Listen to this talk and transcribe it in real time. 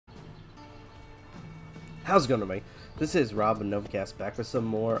How's it going, everybody? This is Rob and Novakast back with some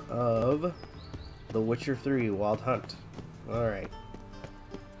more of The Witcher 3 Wild Hunt. Alright.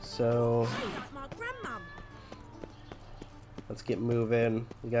 So, let's get moving.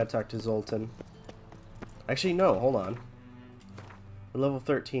 We gotta talk to Zoltan. Actually, no, hold on. We're level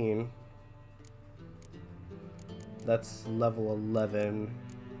 13. That's level 11.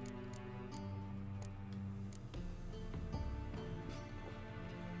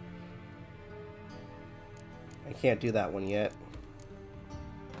 I can't do that one yet.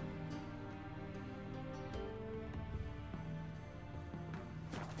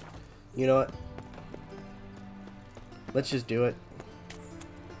 You know what? Let's just do it.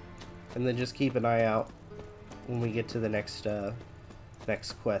 And then just keep an eye out when we get to the next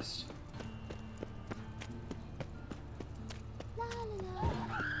quest.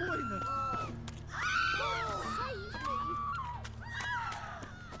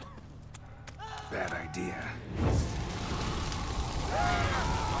 Bad idea.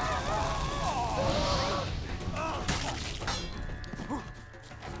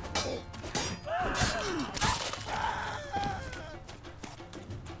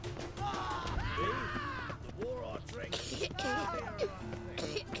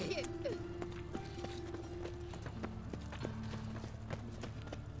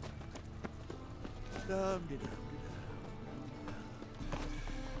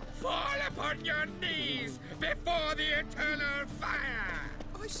 Fall upon your knees before the eternal fire!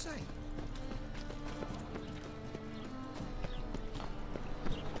 I say.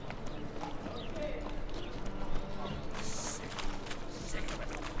 Sick of it.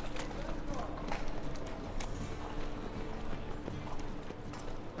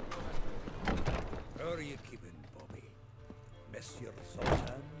 How are you keeping, Bobby? Miss your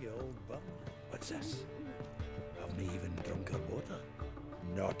Sultan, you old bum? What's this? Haven't even drunk her water?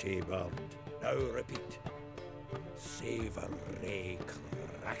 Naughty bird. Now repeat. Savory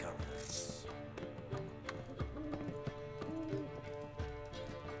crackers.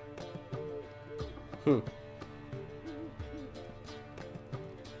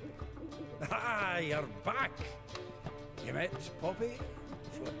 Ah, you're back. You met Poppy?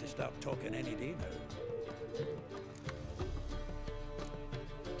 She'll have to start talking any day now.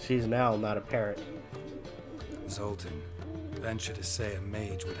 She's now not a parrot. Zoltan, venture to say a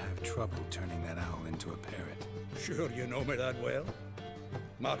mage would have trouble turning that owl into a parrot. Sure you know me that well?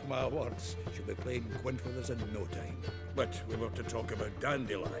 Mark my words, she'll be playing quint with us in no time. But we were to talk about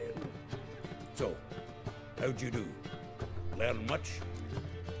Dandelion. So, how'd you do? Learn much?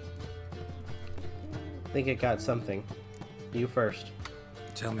 I think it got something. You first.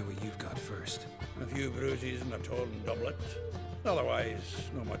 Tell me what you've got first. A few bruises and a torn doublet. Otherwise,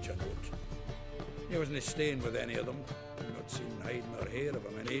 not much I note. He wasn't staying with any of them. I've not seen hide nor hair of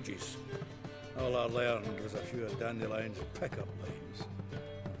him in ages. All I learned was a few of Dandelion's pickup lines.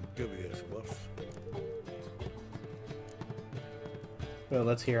 Dubious worth. Well,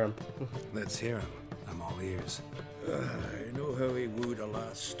 let's hear him. Let's hear him. I'm all ears. I know how he wooed a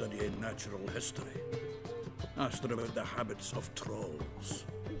lass studying natural history. Asked her about the habits of trolls.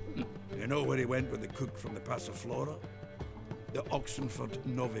 You know where he went with the cook from the Passiflora? The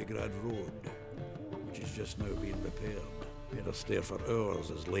Oxenford-Novigrad Road, which is just now being repaired. He had to stare for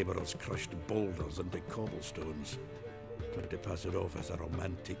hours as labourers crushed boulders into cobblestones. Tried to pass it off as a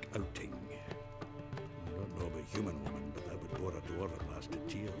romantic outing. I don't know about human woman, but that would bore a dwarven lass to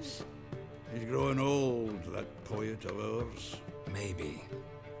tears. He's growing old, that poet of ours. Maybe.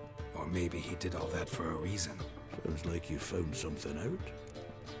 Or maybe he did all that for a reason. Sounds like you found something out.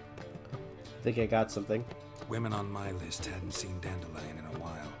 I think I got something. Women on my list hadn't seen Dandelion in a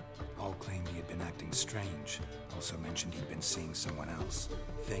while. All claimed he had been acting strange. Also mentioned he'd been seeing someone else.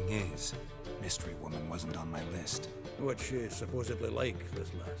 Thing is, Mystery Woman wasn't on my list. What's she supposedly like,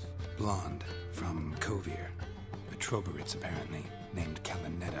 this lass? Blonde, from Kovir. A Troberits, apparently. Named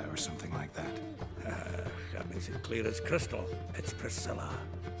Kalinetta or something like that. That makes it clear as crystal. It's Priscilla.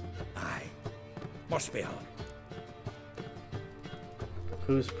 Aye. Must be her.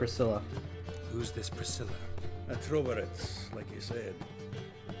 Who's Priscilla? Who's this Priscilla? A Troberits, like you said.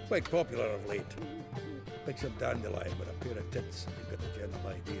 Quite popular of late. Picture Dandelion with a pair of tits, and you've got the general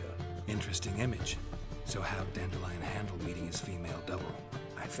idea. Interesting image. So how'd Dandelion handle meeting his female double?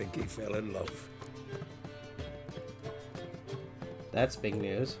 I think he fell in love. That's big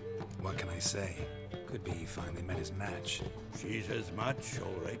news. What can I say? Could be he finally met his match. She's his match,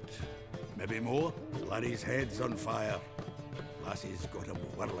 all right. Maybe more. Laddie's head's on fire. Lassie's got him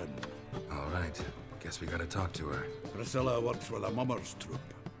whirling. All right. Guess we gotta talk to her. Priscilla works with a mummers troupe.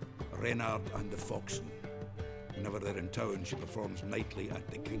 Reynard and the Foxen. Whenever they're in town, she performs nightly at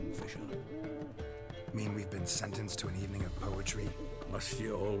the Kingfisher. Mean we've been sentenced to an evening of poetry? Must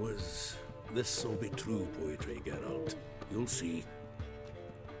you always? This'll be true poetry, Geralt. You'll see.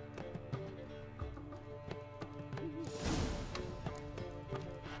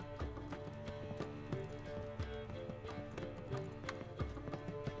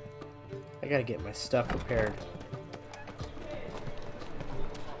 I gotta get my stuff prepared.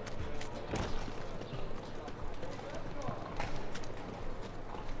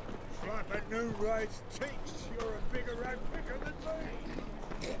 Slap a new rice cheeks. You're a bigger rat picker than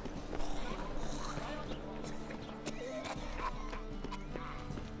me.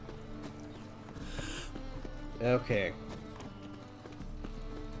 Okay.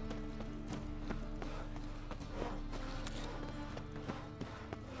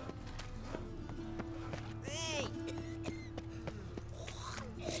 Hey!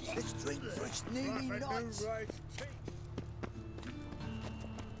 This drink fresh nearly Slap a new nuts. rice cheeks.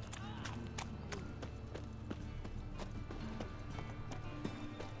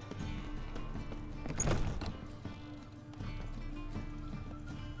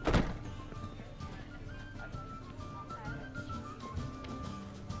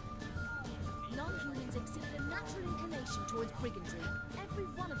 Non-humans exhibit a natural inclination towards brigandry. Every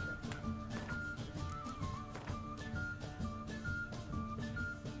one of them.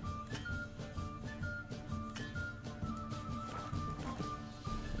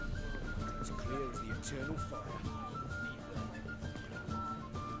 As clear as the eternal fire.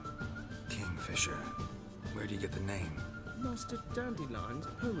 Kingfisher. Where do you get the name? Master Dandelion's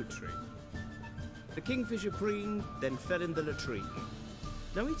poetry. The kingfisher preened, then fell in the latrine.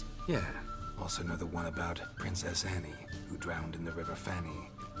 Know it? Yeah. Also know the one about Princess Annie, who drowned in the River Phayn.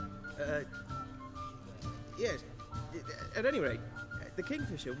 Yes. At any rate, the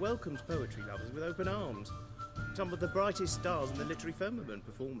kingfisher welcomes poetry lovers with open arms. Some of the brightest stars in the literary firmament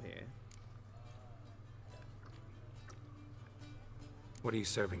perform here. What are you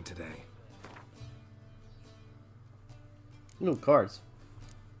serving today? Ooh, cards.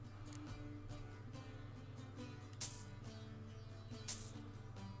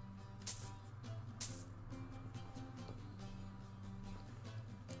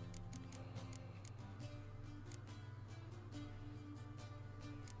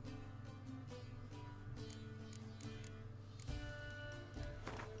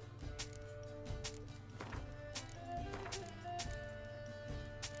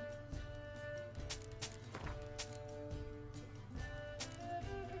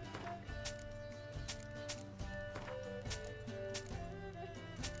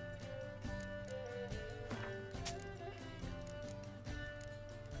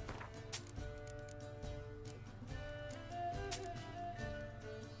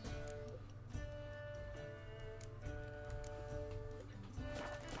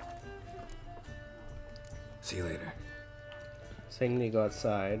 See you later. So you need to go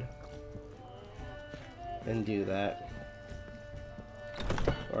outside and do that.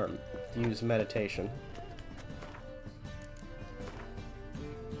 Or use meditation.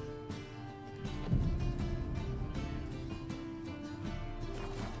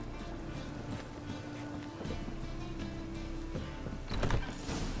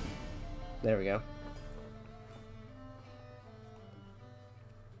 There we go.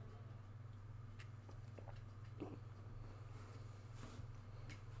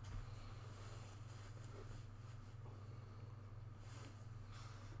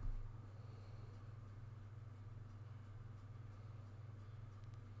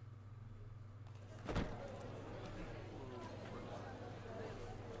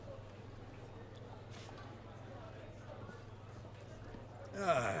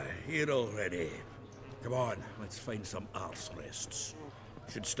 Here already. Come on, let's find some arse rests.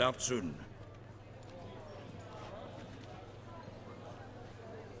 Should start soon.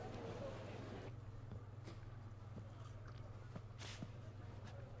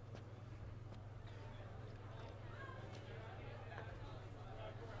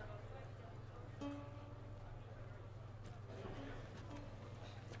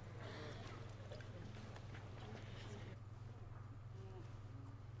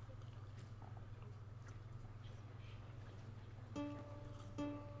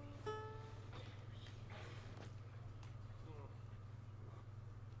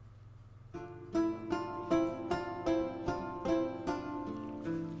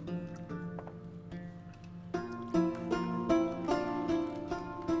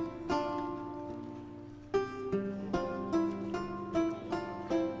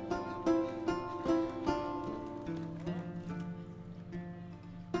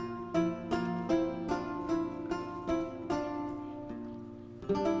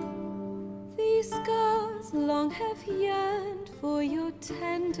 These scars long have yearned for your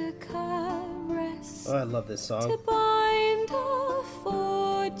tender caress. Oh, I love this song. To bind our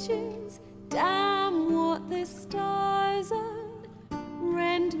fortunes, damn what the stars own.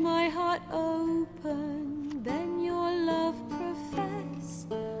 Rend my heart open, then your love profess.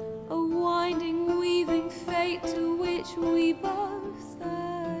 A winding, weaving fate to which we both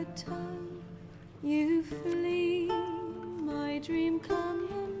atone. You flee, my dream come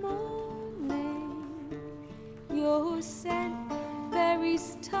the morning. Your scent,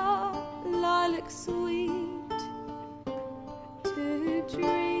 berries tart, lilac sweet. To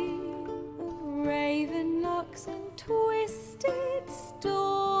dream of raven locks and twisted,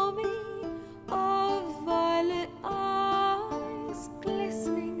 stormy, of violet eyes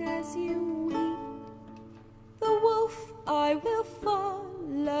glistening as you weep. The wolf I will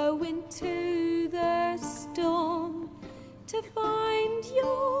follow into the storm to find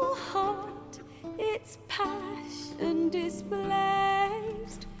your heart, its passion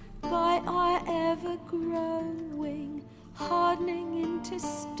displaced by our ever-growing, hardening into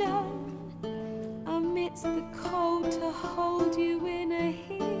stone. Amidst the cold to hold you in a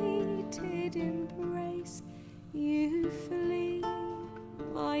heated embrace. You flee,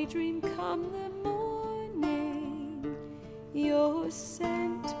 my dream come the morning. Your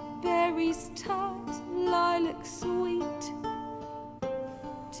scent, berries tart, lilac sweet.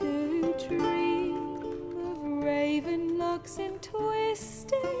 To dream of raven locks and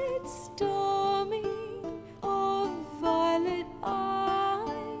twisted, stormy, of violet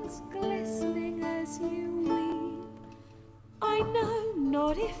eyes glistening as you weep. I know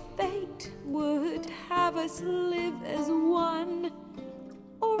not if fate would have us live as one,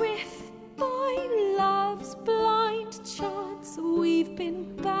 or if by love's blind chance we've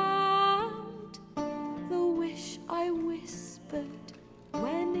been bound. The wish I whispered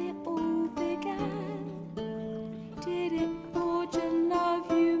when it all began, did it forge a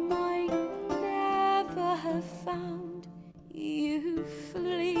love you might never have found? You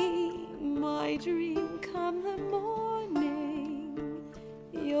flee, my dream come the morning.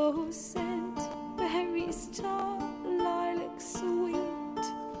 Your scent, berries tart, lilac sweet.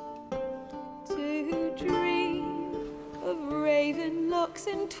 To dream of raven locks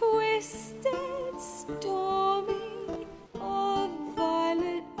and twisted, stormy, of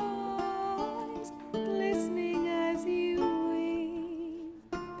violet eyes glistening as you weep.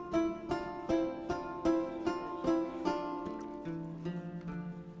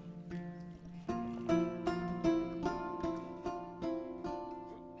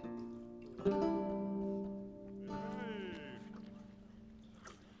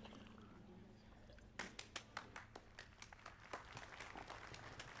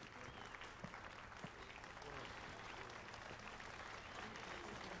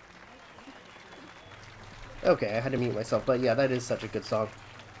 Okay, I had to mute myself, but yeah, that is such a good song.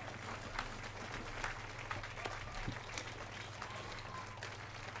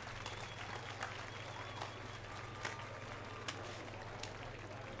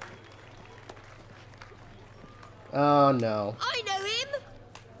 Oh no. I know him!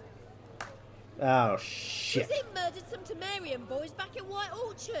 Oh shit. He murdered some Temerian boys back at White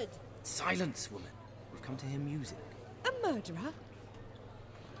Orchard. Silence, woman. We've come to hear music. A murderer?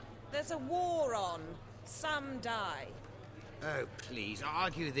 There's a war on. Some die. Oh, please,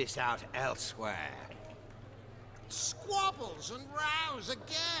 argue this out elsewhere. Squabbles and rows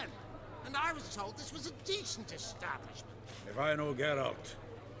again. And I was told this was a decent establishment. If I know Geralt,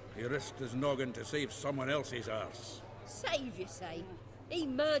 he risked his noggin to save someone else's arse. Save, you say? He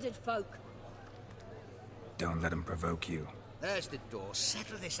murdered folk. Don't let him provoke you. There's the door.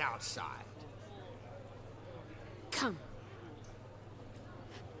 Settle this outside. Come.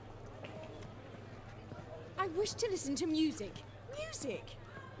 I wish to listen to music. Music?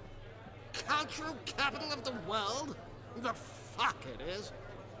 Cultural capital of the world? The fuck it is.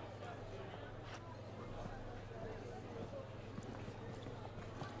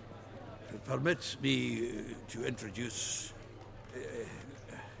 Permit me to introduce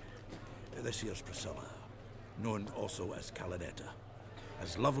this here's Priscilla, known also as Calinetta,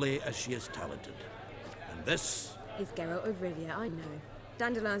 as lovely as she is talented. And this is Geralt of Rivia, I know.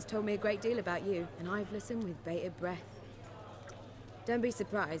 Dandelion's told me a great deal about you, and I've listened with bated breath. Don't be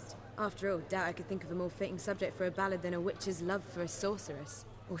surprised. After all, doubt I could think of a more fitting subject for a ballad than a witch's love for a sorceress.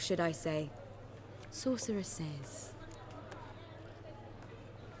 Or should I say, sorceresses.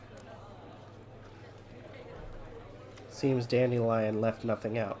 Seems Dandelion left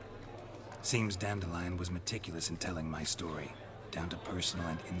nothing out. Seems Dandelion was meticulous in telling my story, down to personal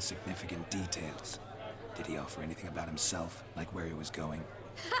and insignificant details. Did he offer anything about himself, like where he was going?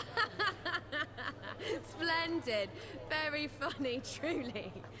 Splendid. Very funny,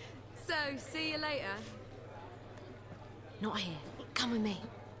 truly. So, see you later. Not here. Come with me.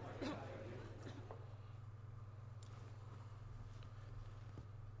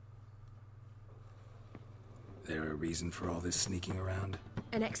 There a reason for all this sneaking around?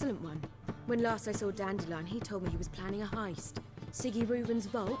 An excellent one. When last I saw Dandelion, he told me he was planning a heist. Siggy Reuven's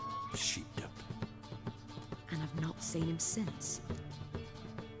vault. Sheeped up. And I've not seen him since.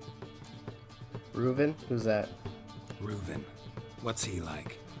 Reuven? Who's that? Reuven. What's he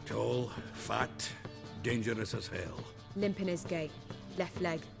like? Tall, fat, dangerous as hell. Limp in his gait. Left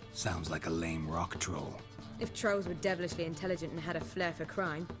leg. Sounds like a lame rock troll. If trolls were devilishly intelligent and had a flair for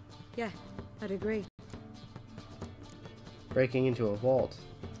crime, yeah, I'd agree. Breaking into a vault.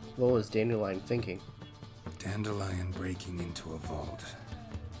 What was Dandelion thinking? Dandelion breaking into a vault.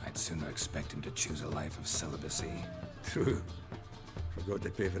 I'd sooner expect him to choose a life of celibacy. True. Forgot to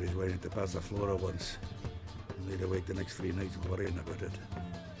pay for his way into Pasa Flora once. And laid awake the next 3 nights worrying about it.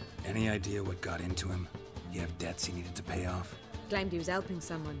 Any idea what got into him? You have debts he needed to pay off? Claimed he was helping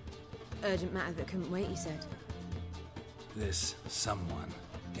someone. Urgent matter that couldn't wait, he said. This someone,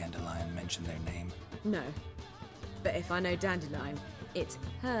 Dandelion mentioned their name? No. But if I know Dandelion, it's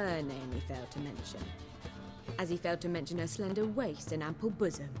her name he failed to mention. As he failed to mention her slender waist and ample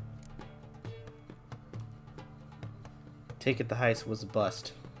bosom. Take it the heist was a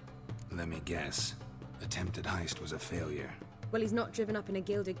bust. Let me guess. Attempted heist was a failure. Well, he's not driven up in a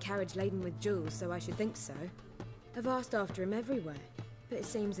gilded carriage laden with jewels, so I should think so. I've asked after him everywhere, but it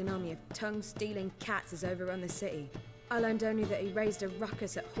seems an army of tongue-stealing cats has overrun the city. I learned only that he raised a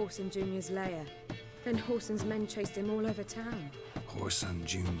ruckus at Whoreson Jr.'s lair. Then Whoreson's men chased him all over town. Whoreson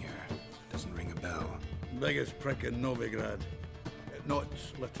Jr. Doesn't ring a bell. Biggest prick in Novigrad. Not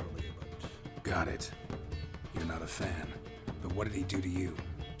literally, but... Got it. You're not a fan. But what did he do to you?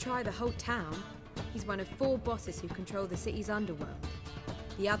 Try the whole town. He's one of 4 bosses who control the city's underworld.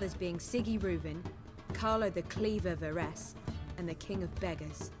 The others being Siggy Reuven, Carlo the Cleaver Varese, and the King of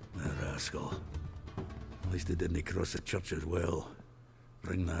Beggars. The rascal. At least he didn't cross the church as well.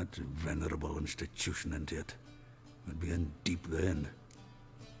 Bring that venerable institution into it. We'd be in deep then.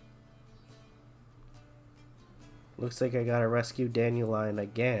 Looks like I gotta rescue Dandelion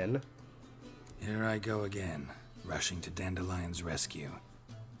again. Here I go again, rushing to Dandelion's rescue.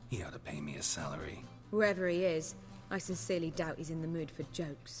 He ought to pay me a salary. Wherever he is, I sincerely doubt he's in the mood for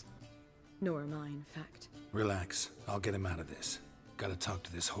jokes. Nor am I, in fact. Relax, I'll get him out of this. Gotta talk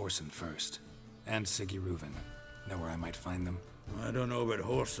to this Whoreson first. And Siggy Reuven. Know where I might find them? I don't know about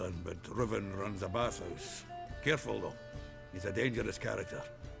Whoreson, but Reuven runs a bathhouse. Careful, though. He's a dangerous character.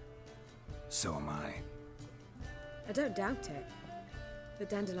 So am I. I don't doubt it. But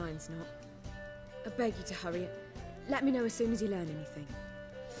Dandelion's not. I beg you to hurry. Let me know as soon as you learn anything.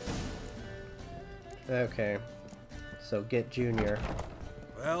 Okay. So get Junior.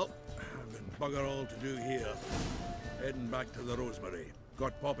 Well, I've been bugger all to do here. Heading back to the Rosemary.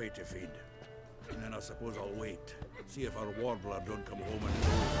 Got Poppy to feed. And then I suppose I'll wait. See if our warbler don't come home and...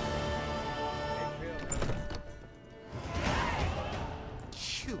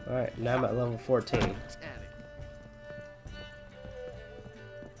 Alright, now I'm at level 14.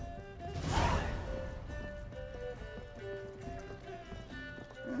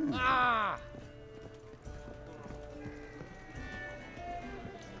 Ah!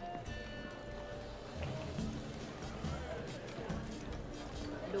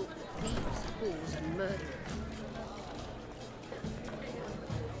 Look, these fools and murderers.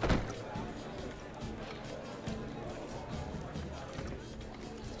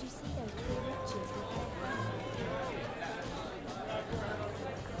 Did you see those poor wretches with their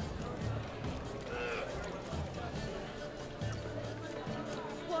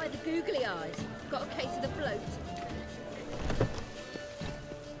Why the googly eyes? Got a case of the bloat?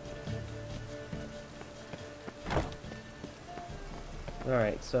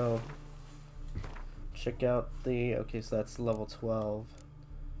 Alright, so check out the... Okay, so that's level 12.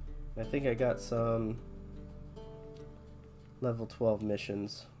 I think I got some level 12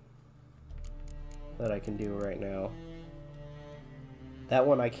 missions that I can do right now. That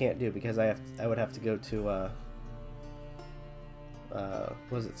one I can't do because I would have to go to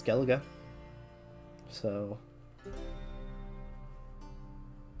was it Skellige? So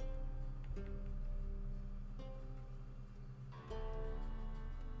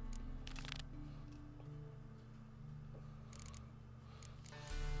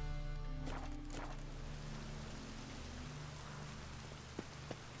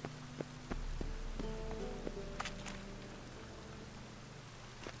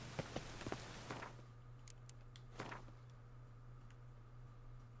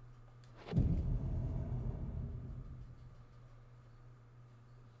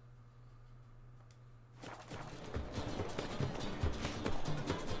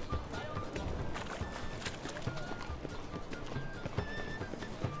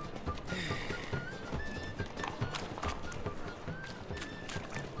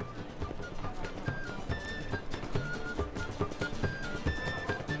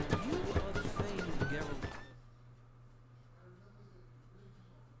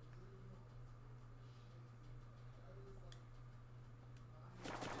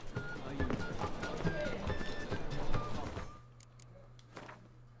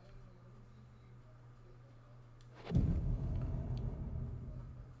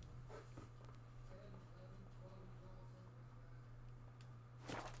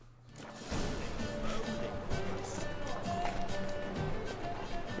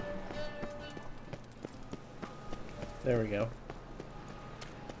There we go.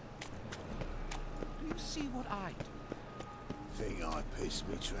 Do you see what I do? Think I piss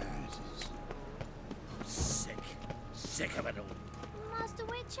me trousers. I'm sick. Sick of it all. Master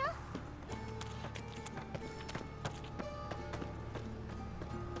Witcher?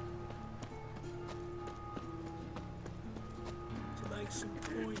 To make some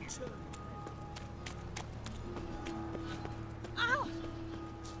coin too. Ow!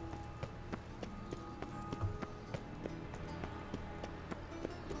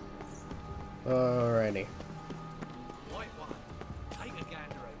 Alrighty. White one. Take a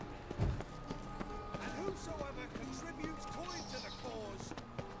gander over. And whosoever contributes coin to the cause,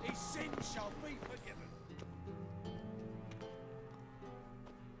 his sins shall be forgiven.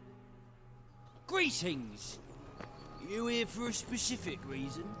 Greetings. You here for a specific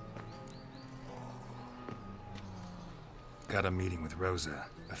reason? Got a meeting with Rosa,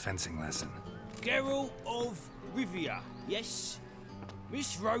 a fencing lesson. Geralt of Rivia, yes?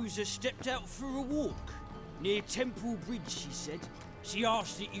 Miss Rosa stepped out for a walk. Near Temple Bridge, she said. She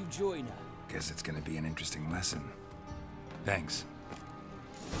asked that you join her. Guess it's gonna be an interesting lesson. Thanks.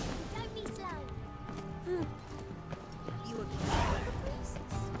 Don't be slow. You were clever for places.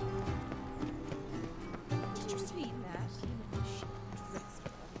 Did you see that? Human machine dressed for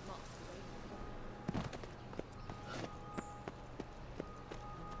a masquerade.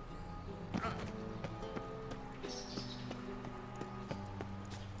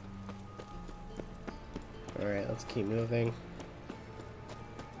 Alright, let's keep moving.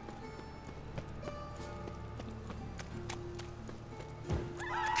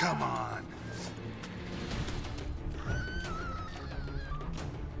 Come on!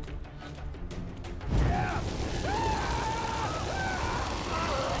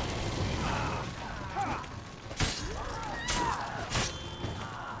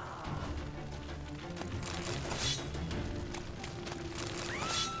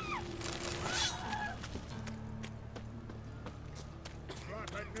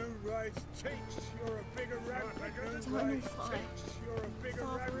 Takes you're a bigger rat bigger than Time me. will fly. Takes you're a bigger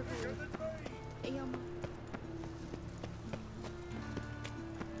Far rat for bigger than me.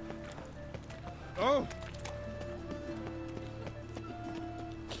 Oh!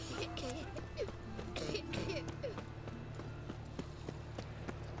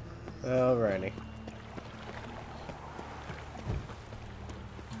 Alrighty.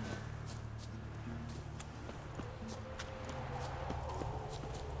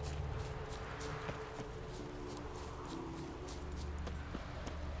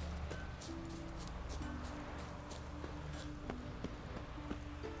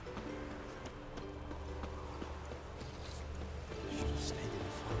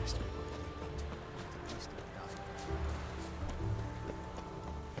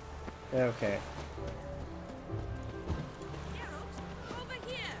 Okay. Geralt, over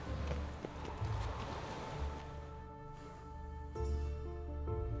here!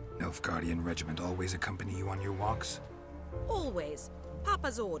 Nilfgaardian regiment always accompany you on your walks? Always.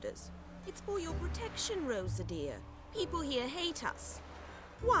 Papa's orders. It's for your protection, Rosa dear. People here hate us.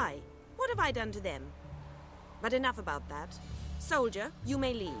 Why? What have I done to them? But enough about that. Soldier, you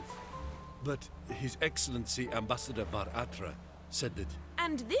may leave. But His Excellency Ambassador Var Atra said that...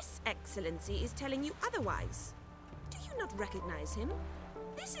 And this excellency is telling you otherwise. Do you not recognize him?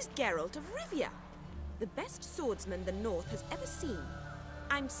 This is Geralt of Rivia, the best swordsman the North has ever seen.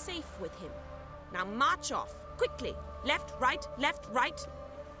 I'm safe with him. Now march off, quickly. Left, right, left, right.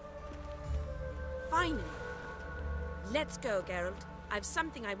 Finally. Let's go, Geralt. I've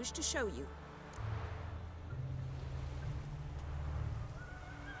something I wish to show you.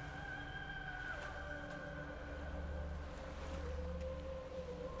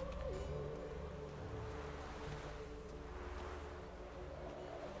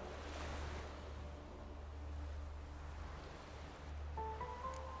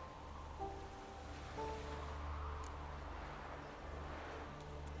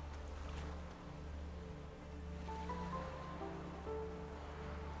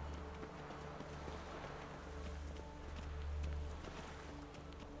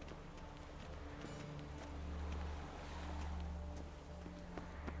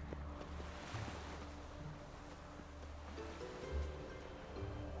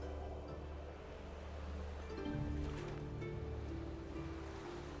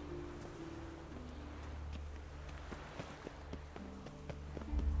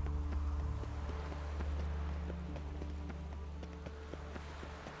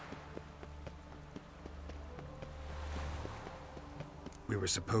 We were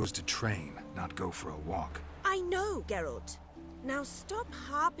supposed to train, not go for a walk. I know, Geralt. Now stop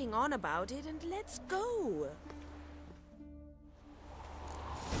harping on about it and let's go.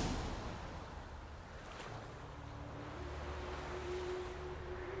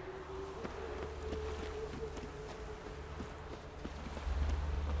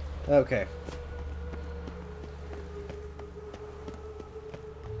 Okay.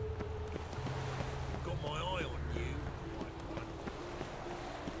 Got my eye on you.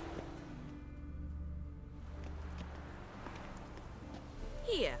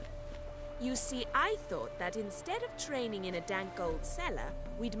 Here. You see, I thought that instead of training in a dank old cellar,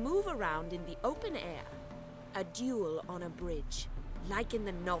 we'd move around in the open air. A duel on a bridge, like in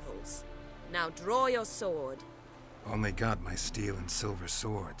the novels. Now draw your sword. Only got my steel and silver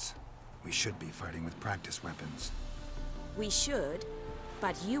swords. We should be fighting with practice weapons. We should,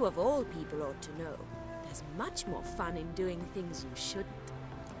 but you of all people ought to know. There's much more fun in doing things you shouldn't.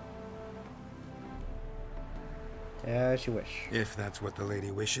 As you wish. If that's what the lady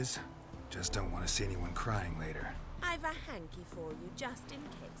wishes. Just don't want to see anyone crying later. I've a hanky for you, just in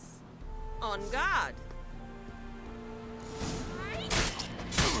case. On guard!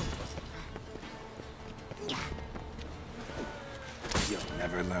 You'll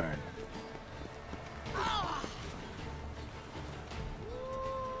never learn.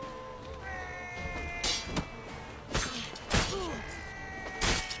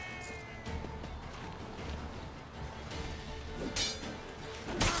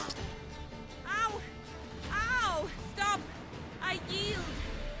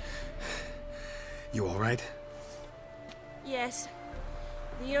 You all right? Yes.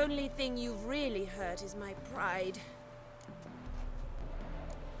 The only thing you've really hurt is my pride.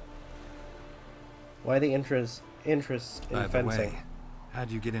 Why the interest in By fencing? the way,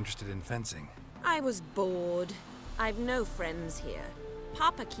 how'd you get interested in fencing? I was bored. I've no friends here.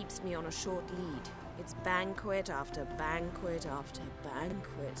 Papa keeps me on a short lead. It's banquet after banquet after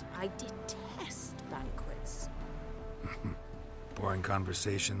banquet. I detest banquets. Boring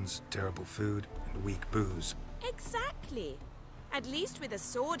conversations, terrible food, and weak booze. Exactly. At least with a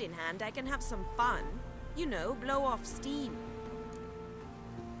sword in hand, I can have some fun. You know, blow off steam.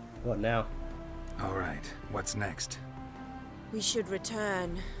 What now? All right, what's next? We should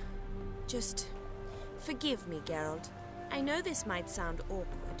return. Just forgive me, Geralt. I know this might sound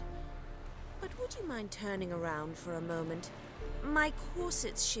awkward, but would you mind turning around for a moment? My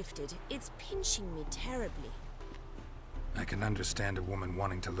corset's shifted. It's pinching me terribly. I can understand a woman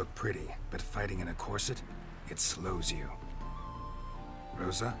wanting to look pretty, but fighting in a corset, it slows you.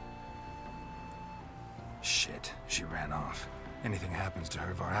 Rosa? Shit, she ran off. Anything happens to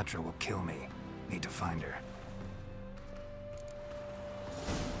her, Var-Attre will kill me. Need to find her.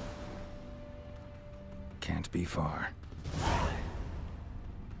 Can't be far.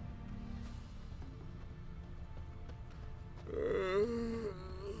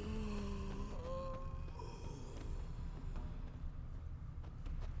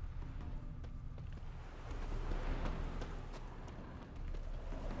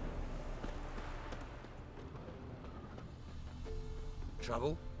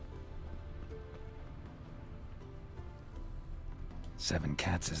 Trouble? 7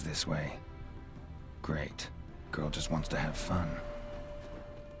 Cats is this way. Great. Girl just wants to have fun.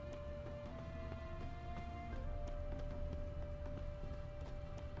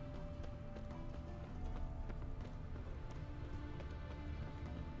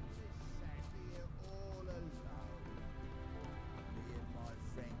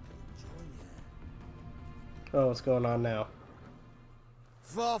 Oh, what's going on now?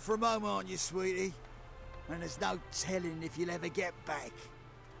 Far from home, aren't you, sweetie? And there's no telling if you'll ever get back.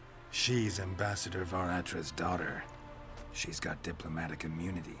 She's Ambassador Var-Attre's daughter. She's got diplomatic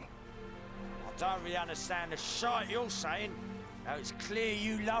immunity. I don't really understand the shite you're saying. Now it's clear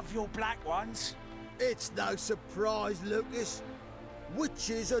you love your black ones. It's no surprise, Lucas.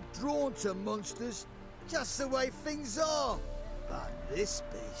 Witches are drawn to monsters, just the way things are. But this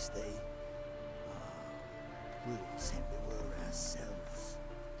beastie, we'll tend to her ourselves.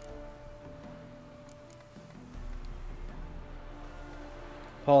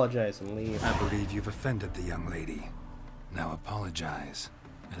 Apologize and leave. I believe you've offended the young lady. Now apologize,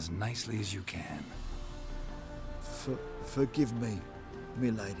 as nicely as you can. Forgive me,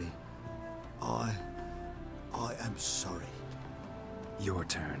 milady. I am sorry. Your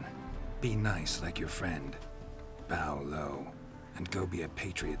turn. Be nice like your friend. Bow low, and go be a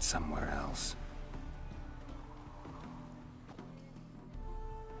patriot somewhere else.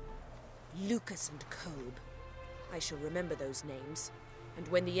 Lucas and Kolb. I shall remember those names. And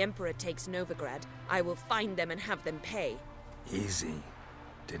when the Emperor takes Novigrad, I will find them and have them pay. Easy.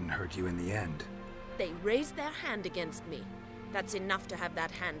 Didn't hurt you in the end. They raised their hand against me. That's enough to have that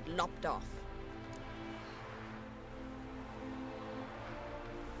hand lopped off.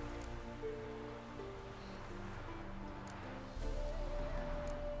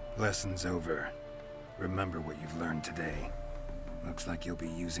 Lesson's over. Remember what you've learned today. Looks like you'll be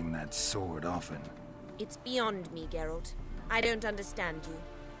using that sword often. It's beyond me, Geralt. I don't understand you.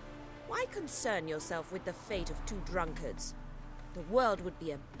 Why concern yourself with the fate of two drunkards? The world would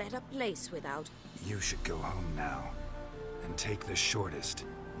be a better place without... You should go home now. And take the shortest,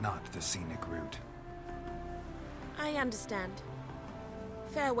 not the scenic route. I understand.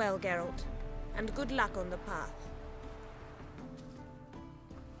 Farewell, Geralt. And good luck on the path.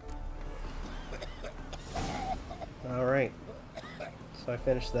 Alright. So I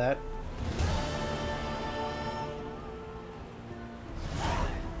finished that.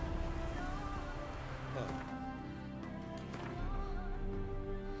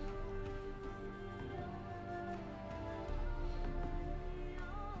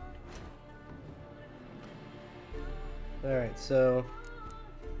 Alright, so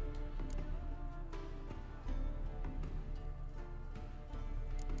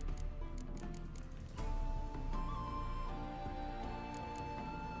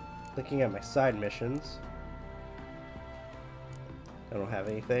looking at my side missions, I don't have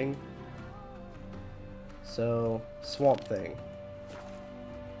anything. So, Swamp Thing.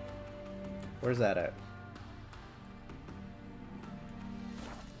 Where's that at?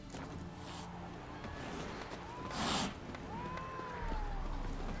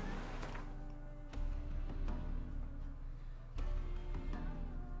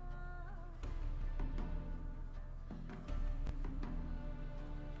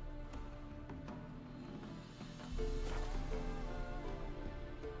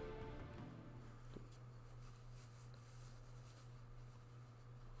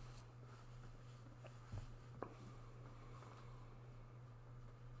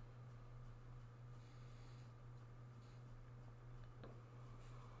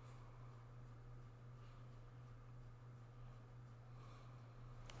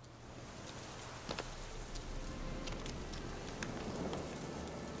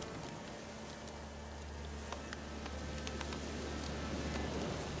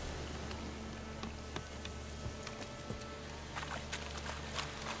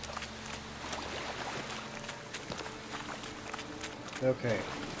 Okay,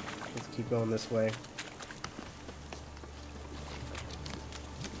 let's keep going this way.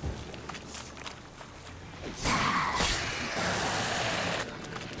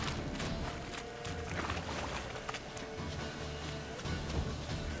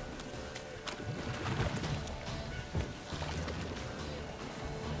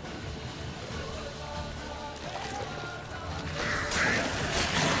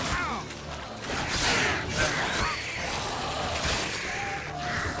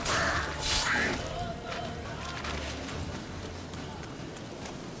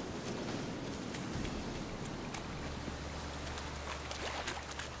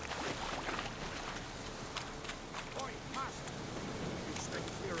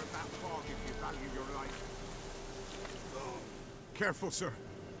 Careful, sir.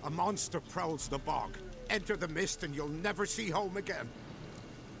 A monster prowls the bog. Enter the mist and you'll never see home again.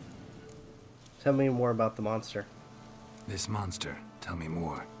 Tell me more about the monster. This monster, tell me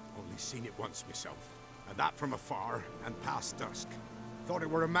more. Only seen it once myself. And that from afar and past dusk. Thought it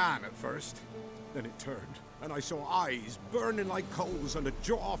were a man at first. Then it turned, and I saw eyes burning like coals and a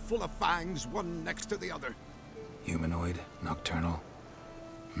jaw full of fangs, one next to the other. Humanoid? Nocturnal?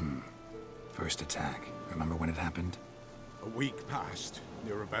 First attack. Remember when it happened? A week passed,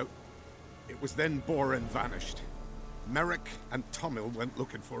 near about. It was then Boren vanished. Merrick and Tomil went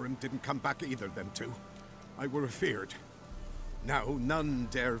looking for him, didn't come back either, them two. I were afeard. Now none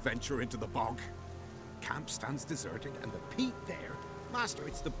dare venture into the bog. Camp stands deserted, and the peat there. Master,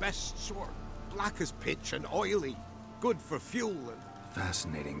 it's the best sort. Black as pitch and oily. Good for fuel and...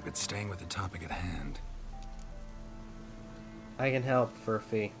 Fascinating, but staying with the topic at hand. I can help for a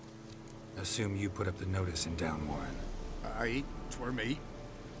fee. Assume you put up the notice in Downwarren. Aye, 'twere me.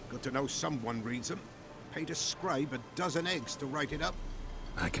 Good to know someone reads them. Paid a scribe a dozen eggs to write it up.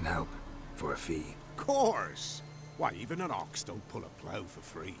 I can help. For a fee. Course! Why, even an ox don't pull a plow for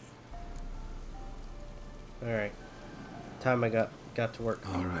free. Alright. Time I got to work.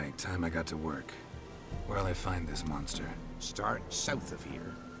 Alright, time I got to work. Where'll I find this monster? Start south of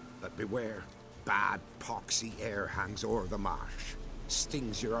here. But beware. Bad, poxy air hangs o'er the marsh.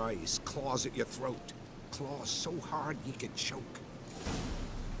 Stings your eyes, claws at your throat. Claws so hard you can choke.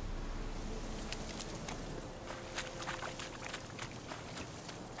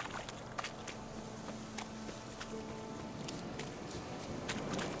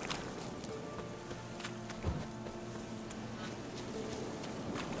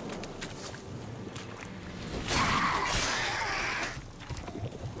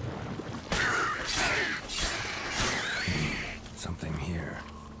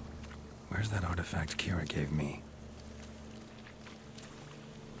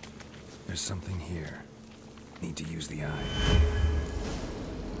 There's something here. Need to use the eye.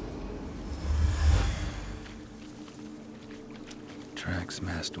 Tracks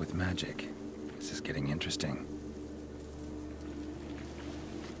masked with magic. This is getting interesting.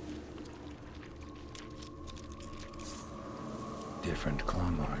 Different claw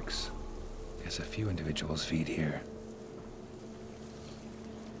marks. Guess a few individuals feed here.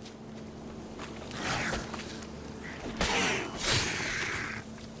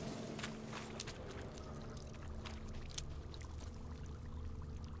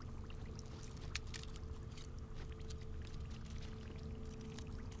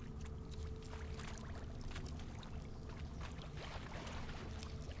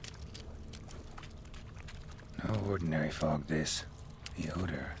 No ordinary fog, this. The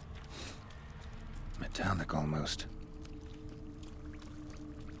odor. Metallic almost.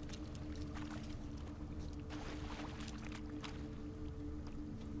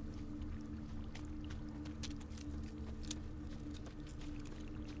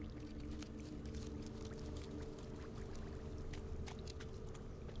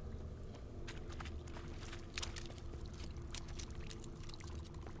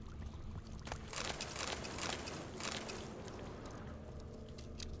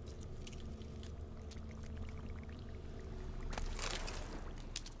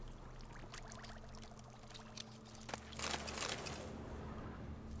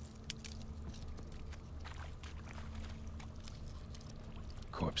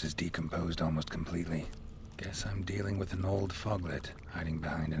 Corpse is decomposed almost completely. Guess I'm dealing with an old foglet hiding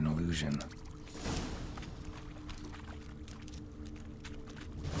behind an illusion.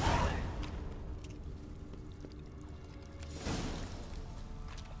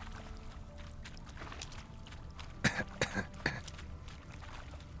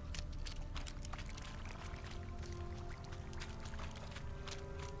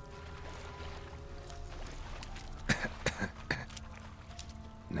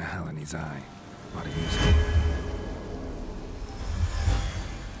 His eye. Ought to use it.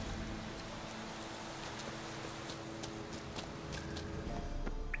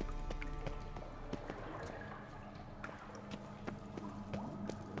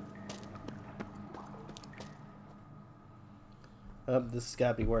 This has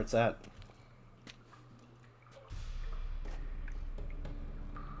gotta be where it's at.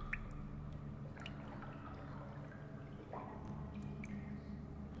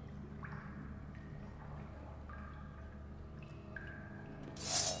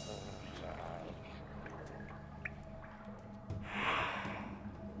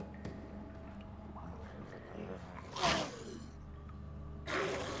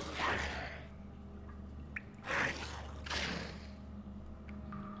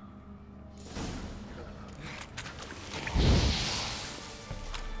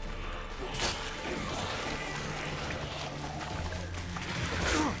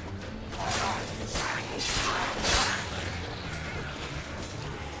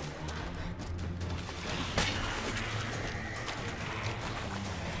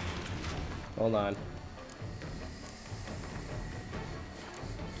 Hold on.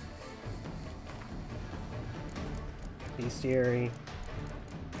 Bestiary.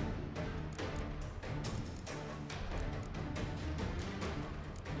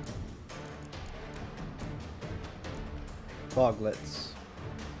 Foglets.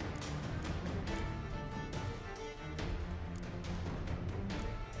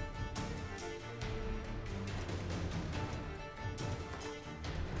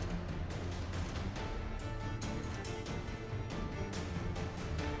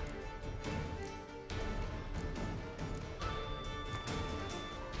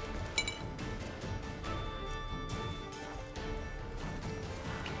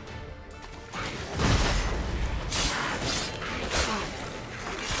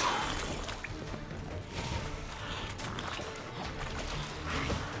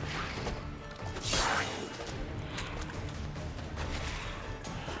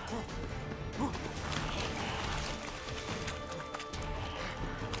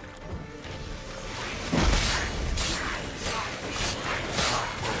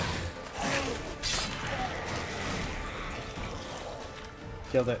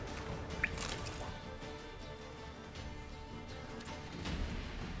 Killed it.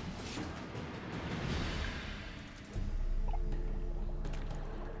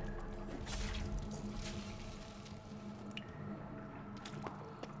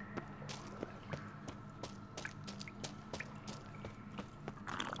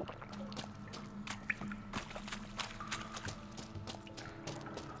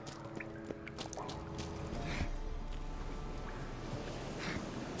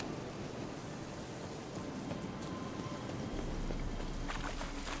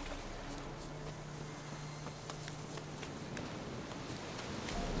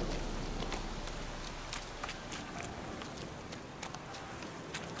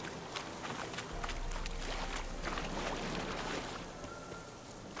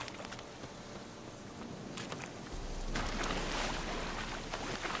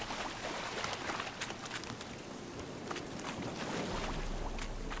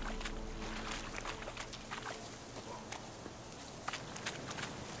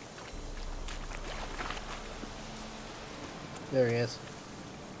 There he is.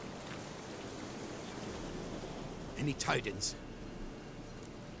 Any tidings?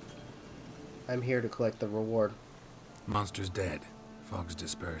 I'm here to collect the reward. Monster's dead. Fog's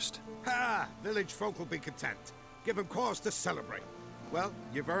dispersed. Ha! Village folk will be content. Give them cause to celebrate. Well,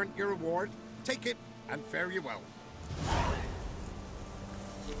 you've earned your reward. Take it, and fare you well.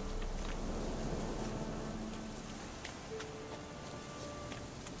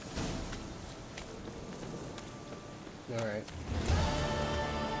 Alright.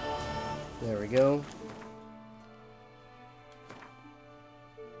 There we go.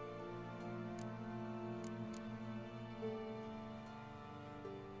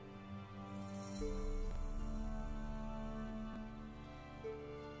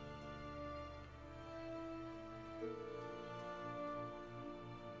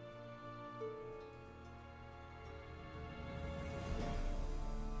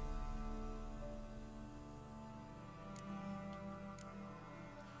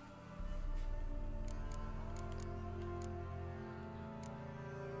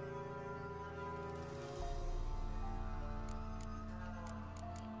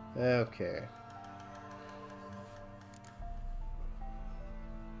 Okay.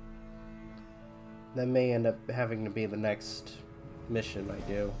 That may end up having to be the next mission I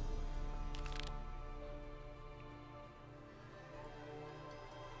do.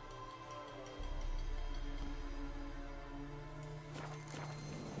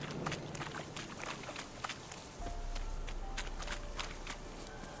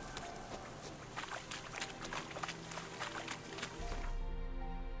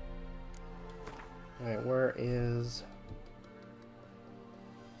 Alright, where is...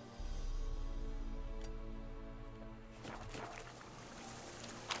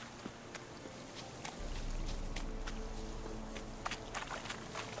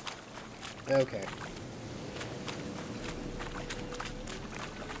 Okay.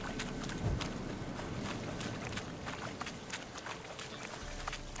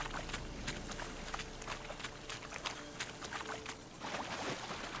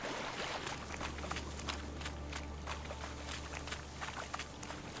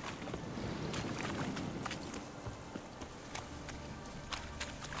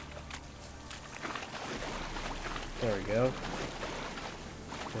 There we go.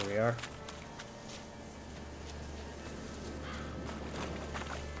 Here we are.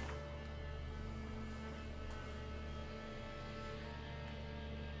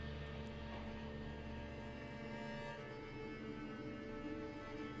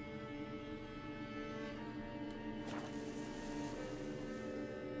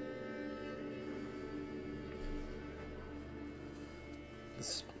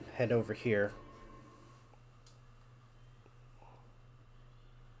 Let's head over here.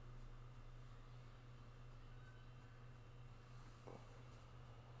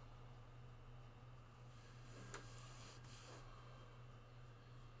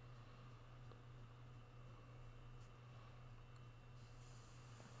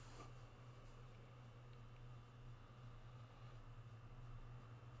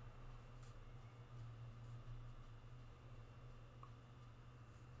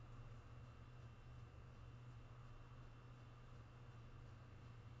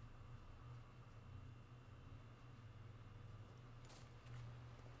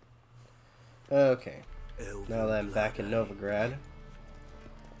 Okay, now that I'm back in Novigrad,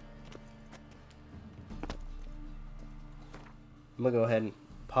 I'm gonna go ahead and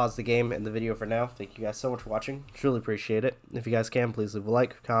pause the game and the video for now. Thank you guys so much for watching. Truly appreciate it. If you guys can, please leave a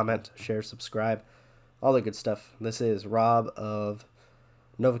like, comment, share, subscribe, all the good stuff. This is Rob of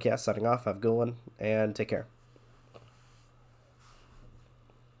Novakast signing off. Have a good one, and take care.